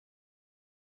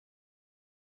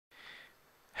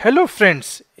Hello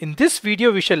friends, in this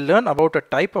video we shall learn about a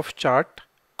type of chart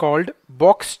called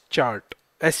box chart.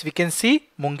 As we can see,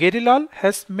 Mungerilal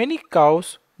has many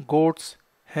cows, goats,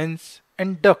 hens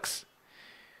and ducks.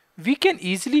 We can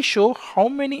easily show how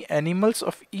many animals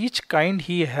of each kind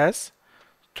he has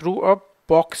through a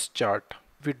box chart.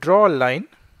 We draw a line.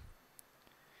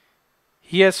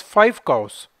 He has 5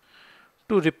 cows.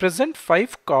 To represent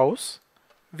 5 cows,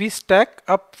 we stack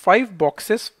up 5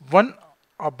 boxes one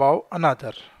above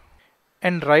another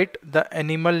and write the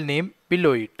animal name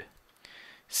below it.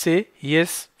 Say he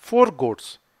has 4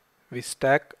 goats. We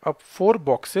stack up 4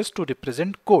 boxes to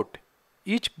represent goat.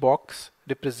 Each box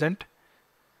represent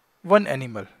one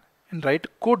animal and write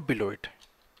goat below it.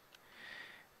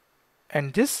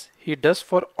 And this he does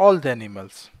for all the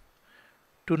animals.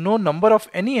 To know number of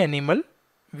any animal,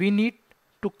 we need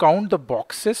to count the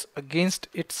boxes against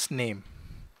its name.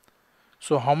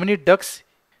 So how many ducks?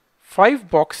 5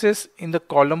 boxes in the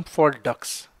column for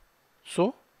ducks.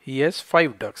 So he has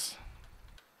 5 ducks.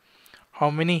 How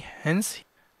many hens?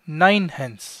 9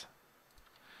 hens.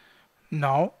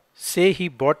 Now say he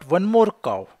bought one more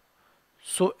cow.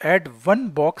 So add 1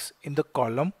 box in the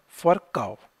column for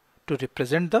cow to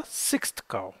represent the 6th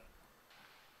cow.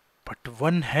 But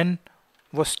one hen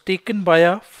was taken by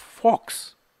a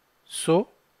fox. So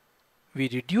we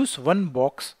reduce 1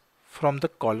 box from the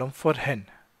column for hen,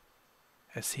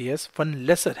 as he has 1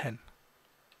 lesser hen.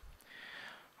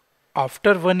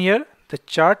 After 1 year, the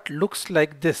chart looks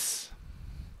like this.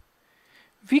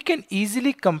 We can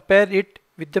easily compare it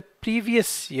with the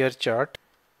previous year chart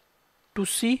to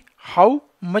see how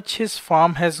much his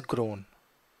farm has grown.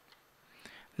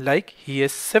 Like he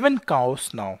has 7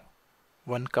 cows now.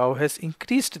 1 cow has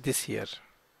increased this year.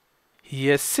 He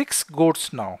has 6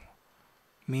 goats now.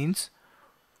 Means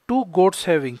 2 goats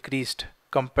have increased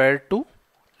compared to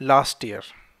last year.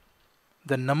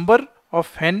 The number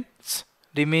of hens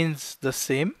remains the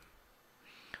same,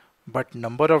 but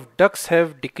number of ducks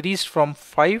have decreased from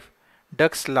 5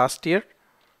 ducks last year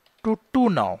to 2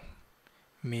 now.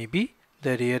 Maybe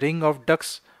the rearing of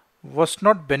ducks was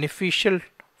not beneficial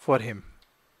for him.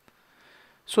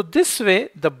 So this way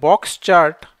the box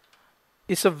chart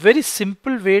is a very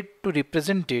simple way to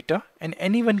represent data and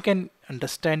anyone can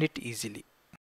understand it easily.